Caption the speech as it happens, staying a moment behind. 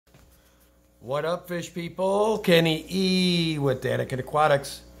What up, fish people? Kenny E with Anakin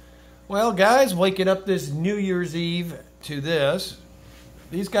Aquatics. Well, guys, waking up this New Year's Eve to this.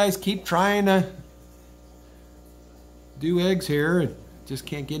 These guys keep trying to do eggs here and just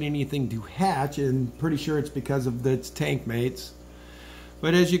can't get anything to hatch, and pretty sure it's because of its tank mates.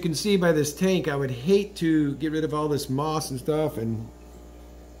 But as you can see by this tank, I would hate to get rid of all this moss and stuff and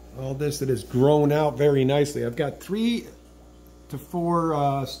all this that has grown out very nicely. I've got 3 to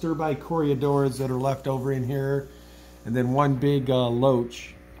 4 stir-by corydoras that are left over in here, and then one big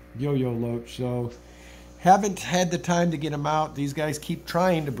loach, yo-yo loach. So haven't had the time to get them out. These guys keep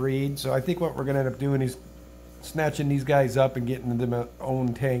trying to breed, so I think what we're going to end up doing is snatching these guys up and getting them their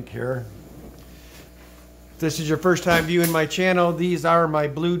own tank here. If this is your first time viewing my channel, these are my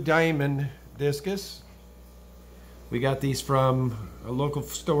blue diamond discus. We got these from a local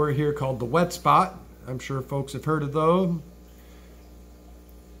store here called the Wet Spot. I'm sure folks have heard of those.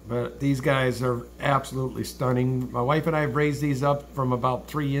 But these guys are absolutely stunning. My wife and I have raised these up from about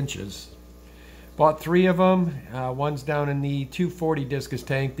 3 inches. Bought 3 of them. One's down in the 240 discus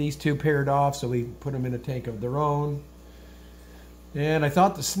tank. These 2 paired off, so we put them in a tank of their own. And I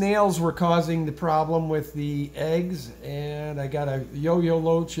thought the snails were causing the problem with the eggs, and I got a yo-yo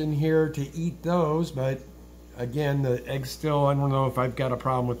loach in here to eat those, but again, the eggs still, I don't know if I've got a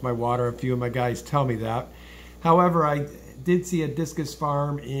problem with my water. A few of my guys tell me that. However, I did see a discus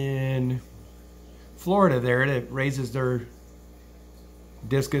farm in Florida there that raises their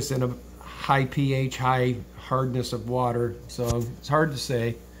discus in a high pH, high hardness of water. So it's hard to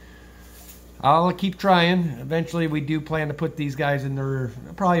say. I'll keep trying. Eventually we do plan to put these guys in there,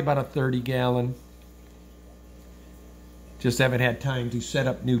 probably about a 30-gallon. Just haven't had time to set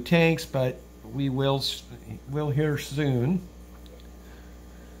up new tanks, but we will here soon.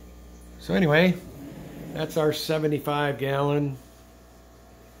 So anyway, that's our 75-gallon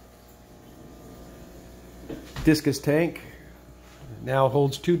discus tank. Now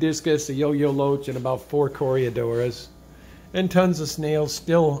holds 2 discus, a yo-yo loach, and about 4 corydoras, and tons of snails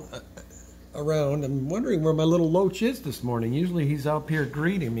still around. I'm wondering where my little loach is this morning. Usually he's up here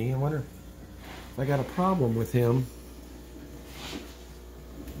greeting me. I wonder if I got a problem with him.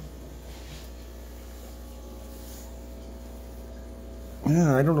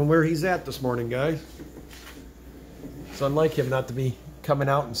 Yeah, I don't know where he's at this morning, guys. It's unlike him not to be coming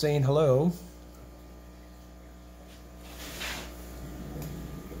out and saying hello.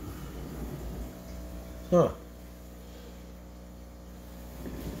 Huh.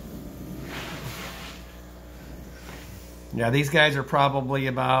 Yeah, these guys are probably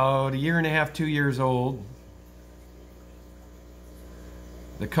about 1.5 to 2 years old.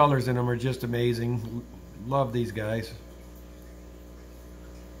 The colors in them are just amazing. Love these guys.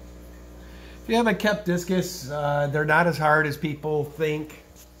 If you haven't kept discus, they're not as hard as people think.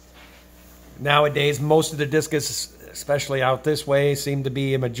 Nowadays, most of the discus, especially out this way, seem to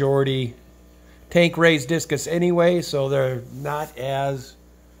be a majority tank-raised discus anyway, so they're not as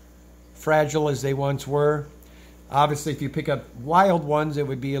fragile as they once were. Obviously, if you pick up wild ones, it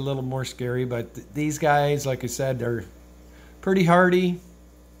would be a little more scary, but these guys, like I said, they're pretty hardy.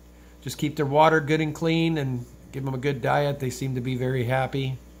 Just keep their water good and clean and give them a good diet. They seem to be very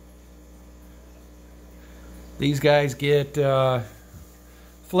happy. These guys get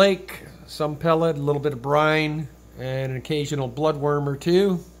flake, some pellet, a little bit of brine, and an occasional bloodworm or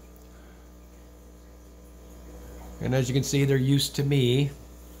 2. And as you can see, they're used to me.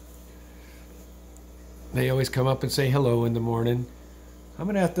 They always come up and say hello in the morning. I'm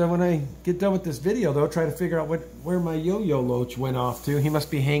going to have to, when I get done with this video, though, try to figure out where my yo-yo loach went off to. He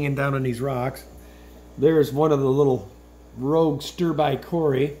must be hanging down on these rocks. There's one of the little rogue stir-by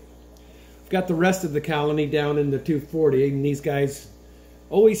cory. Got the rest of the colony down in the 240, and these guys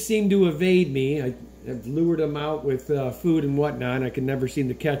always seem to evade me. I have lured them out with food and whatnot. I can never seem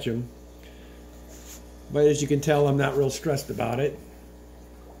to catch them. But as you can tell, I'm not real stressed about it.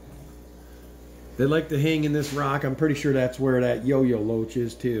 They like to hang in this rock. I'm pretty sure that's where that yo-yo loach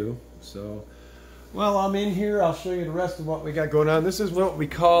is too. So, well, I'm in here. I'll show you the rest of what we got going on. This is what we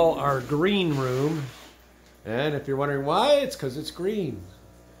call our green room. And if you're wondering why, it's because it's green.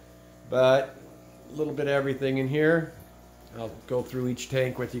 But a little bit of everything in here. I'll go through each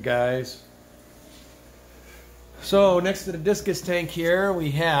tank with you guys. So next to the discus tank here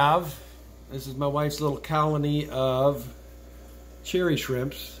we have, this is my wife's little colony of cherry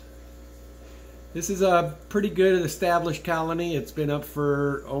shrimps. This is a pretty good established colony. It's been up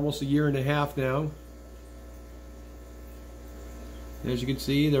for almost 1.5 years now. As you can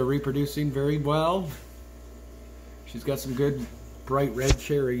see, they're reproducing very well. She's got some good bright red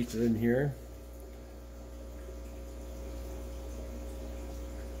cherries in here.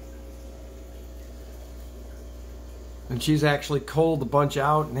 And she's actually culled a bunch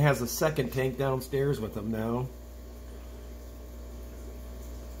out and has a second tank downstairs with them now.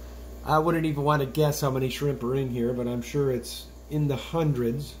 I wouldn't even want to guess how many shrimp are in here, but I'm sure it's in the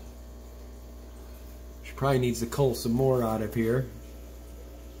hundreds. She probably needs to cull some more out of here.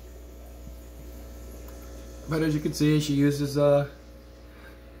 But as you can see, she uses, I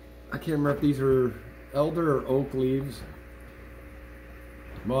can't remember if these are elder or oak leaves,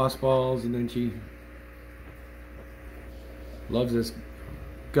 mossballs, and then she loves this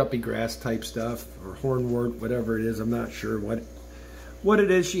guppy grass type stuff, or hornwort, whatever it is. I'm not sure what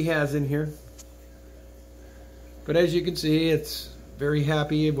it is she has in here. But as you can see, it's very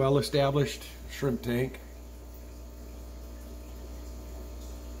happy, well-established shrimp tank.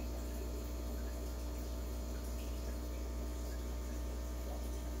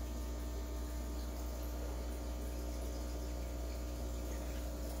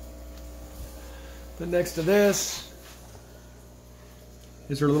 Then next to this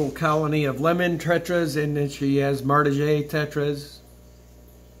is her little colony of lemon tetras, and then she has martingale tetras.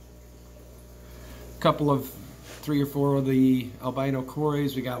 A couple of 3 or 4 of the albino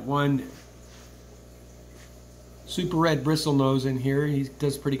cories. We got one super red bristlenose in here. He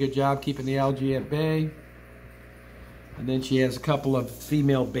does a pretty good job keeping the algae at bay. And then she has a couple of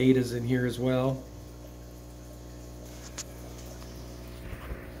female betas in here as well.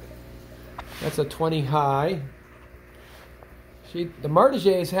 That's a 20 high. The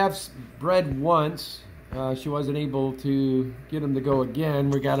martingales have bred once. She wasn't able to get them to go again.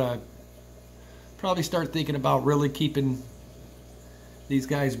 We gotta probably start thinking about really keeping these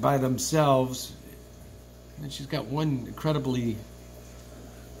guys by themselves. And she's got one incredibly,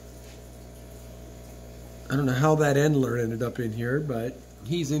 I don't know how that Endler ended up in here, but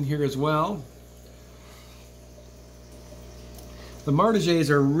he's in here as well. The martingales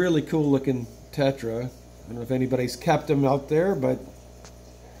are a really cool looking tetra. I don't know if anybody's kept them out there, but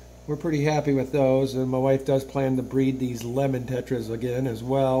we're pretty happy with those. And my wife does plan to breed these lemon tetras again as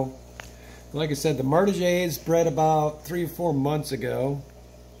well. Like I said, the martingales bred about 3 or 4 months ago.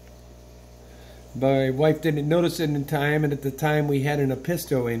 My wife didn't notice it in time, and at the time we had an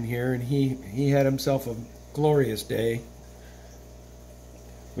Episto in here, and he had himself a glorious day.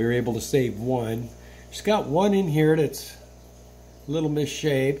 We were able to save one. She's got one in here that's a little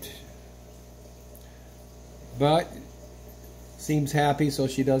misshaped, but seems happy, so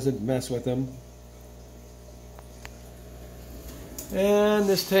she doesn't mess with them. And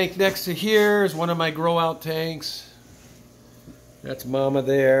this tank next to here is one of my grow out tanks. That's Mama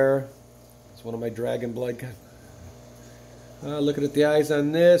there. It's one of my dragon blood. Looking at the eyes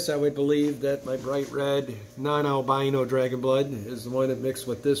on this, I would believe that my bright red non-albino dragon blood is the one that mixed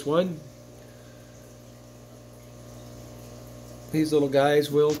with this one. These little guys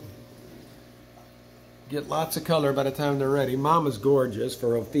will get lots of color by the time they're ready. Mama's gorgeous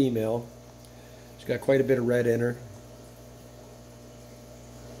for a female. She's got quite a bit of red in her.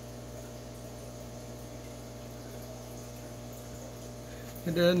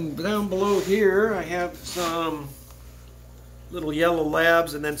 And then down below here I have some little yellow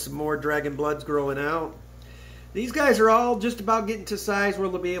labs and then some more dragon bloods growing out. These guys are all just about getting to size where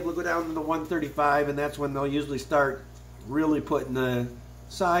they'll be able to go down to the 135, and that's when they'll usually start really putting the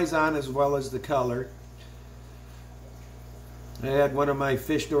size on as well as the color. I had one of my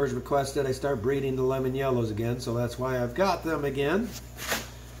fish stores request that I start breeding the lemon yellows again, so that's why I've got them again.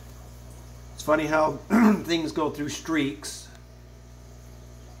 It's funny how things go through streaks.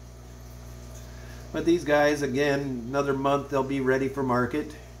 But these guys, again, another month they'll be ready for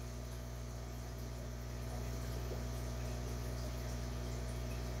market.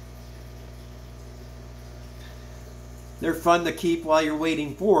 They're fun to keep while you're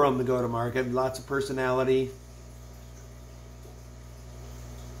waiting for them to go to market. Lots of personality.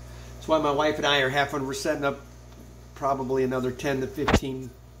 That's why my wife and I are having, we're setting up probably another 10 to 15,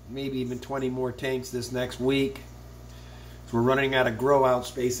 maybe even 20 more tanks this next week. So we're running out of grow out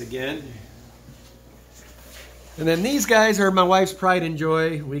space again. And then these guys are my wife's pride and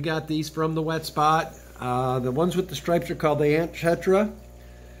joy. We got these from the wet spot. The ones with the stripes are called the ant tetra.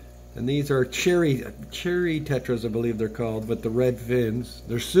 And these are cherry tetras, I believe they're called, with the red fins.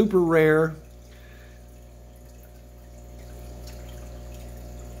 They're super rare.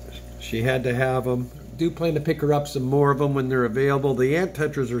 She had to have them. Do plan to pick her up some more of them when they're available. The ant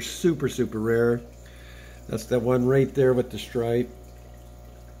tetras are super, super rare. That's that one right there with the stripe.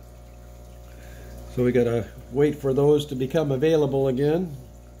 So we gotta wait for those to become available again.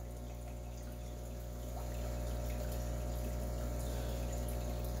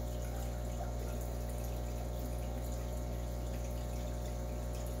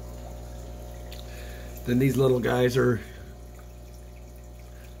 Then these little guys are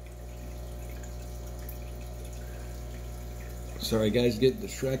sorry guys, getting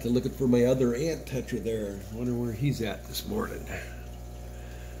distracted looking for my other ant tetra there. I wonder where he's at this morning.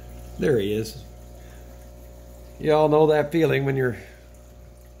 There he is. You all know that feeling when you're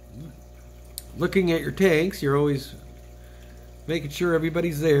looking at your tanks. You're always making sure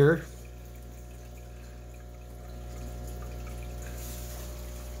everybody's there.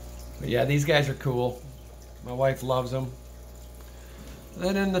 But yeah, these guys are cool. My wife loves them.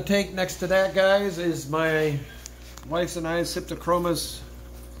 Then in the tank next to that, guys, is my wife's and I's Cyptochromis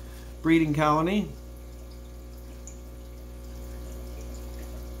breeding colony.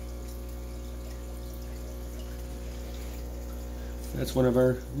 That's one of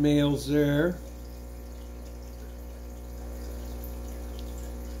our males there.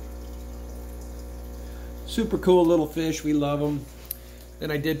 Super cool little fish, we love them. Then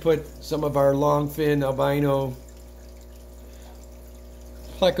I did put some of our longfin albino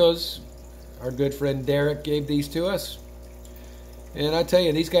plecos. Our good friend Derek gave these to us. And I tell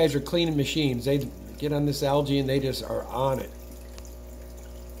you, these guys are cleaning machines. They get on this algae and they just are on it.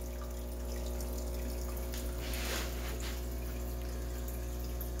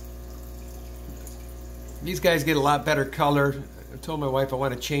 These guys get a lot better color. I told my wife I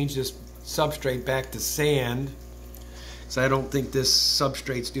want to change this substrate back to sand. So I don't think this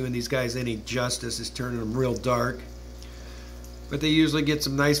substrate's doing these guys any justice. It's turning them real dark. But they usually get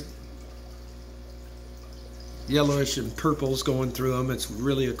some nice yellowish and purples going through them. It's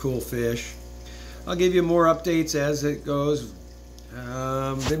really a cool fish. I'll give you more updates as it goes.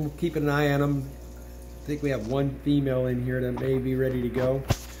 Then keep an eye on them. I think we have one female in here that may be ready to go.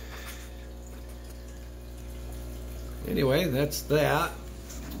 Anyway, that's that.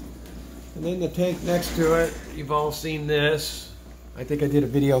 And then the tank next to it, you've all seen this. I think I did a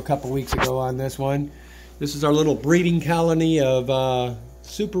video a couple weeks ago on this one. This is our little breeding colony of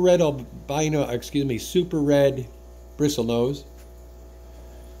super red bristlenose.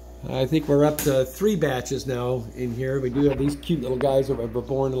 I think we're up to 3 batches now in here. We do have these cute little guys that were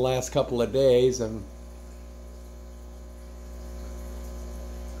born the last couple of days.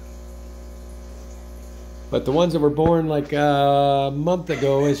 But the ones that were born like a month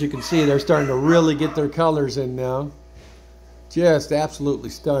ago, as you can see, they're starting to really get their colors in now. Just absolutely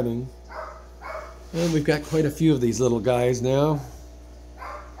stunning. And we've got quite a few of these little guys now.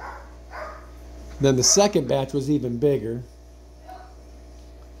 Then the second batch was even bigger.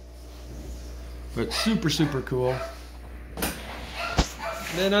 But super, super cool. And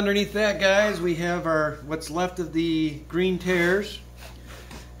then underneath that, guys, we have our what's left of the green tears.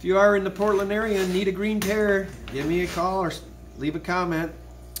 If you are in the Portland area and need a green tear, give me a call or leave a comment.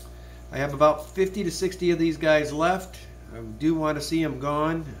 I have about 50 to 60 of these guys left. I do want to see them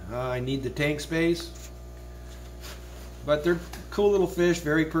gone. I need the tank space. But they're cool little fish,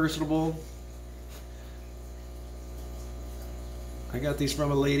 very personable. I got these from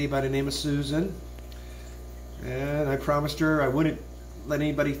a lady by the name of Susan. And I promised her I wouldn't let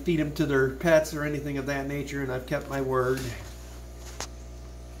anybody feed them to their pets or anything of that nature, and I've kept my word.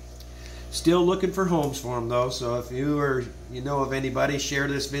 Still looking for homes for them though, so if you or you know of anybody, share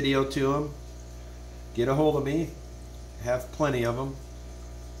this video to them. Get a hold of me. Have plenty of them.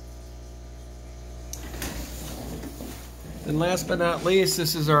 And last but not least,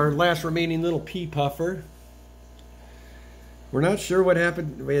 this is our last remaining little pea puffer. We're not sure what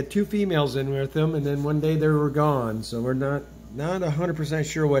happened. We had 2 females in with them, and then one day they were gone. So we're not 100%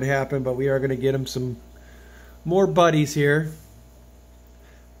 sure what happened, but we are going to get them some more buddies here.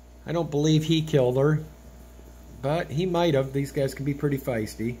 I don't believe he killed her, but he might have. These guys can be pretty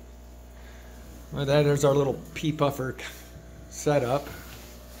feisty. Well, there's our little pea puffer setup.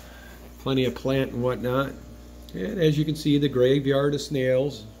 Plenty of plant and whatnot. And as you can see, the graveyard of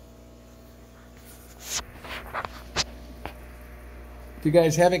snails. If you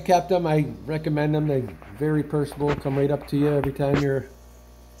guys haven't kept them, I recommend them. They're very personable. Come right up to you every time you're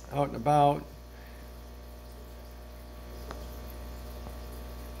out and about.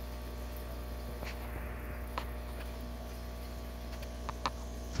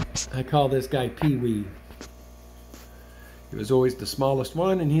 I call this guy Pee-wee. He was always the smallest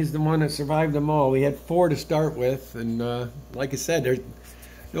one, and he's the one that survived them all. We had 4 to start with, and like I said, there's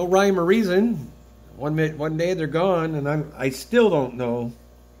no rhyme or reason. One day they're gone, and I still don't know,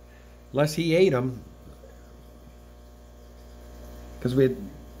 unless he ate them, because we had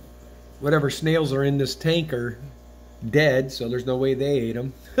whatever snails are in this tank are dead, so there's no way they ate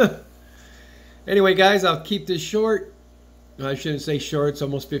them. Anyway, guys, I'll keep this short. I shouldn't say short, it's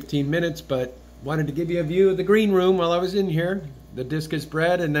almost 15 minutes, but wanted to give you a view of the green room while I was in here. the Discus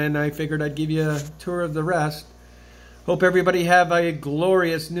bred, and then I figured I'd give you a tour of the rest. Hope everybody have a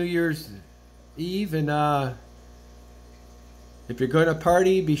glorious New Year's Eve, and if you're going to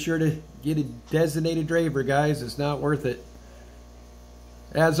party, be sure to get a designated driver, guys. It's not worth it.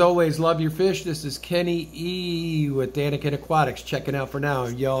 As always, love your fish. This is Kenny E with Daniken Aquatics checking out for now.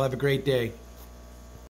 Y'all have a great day.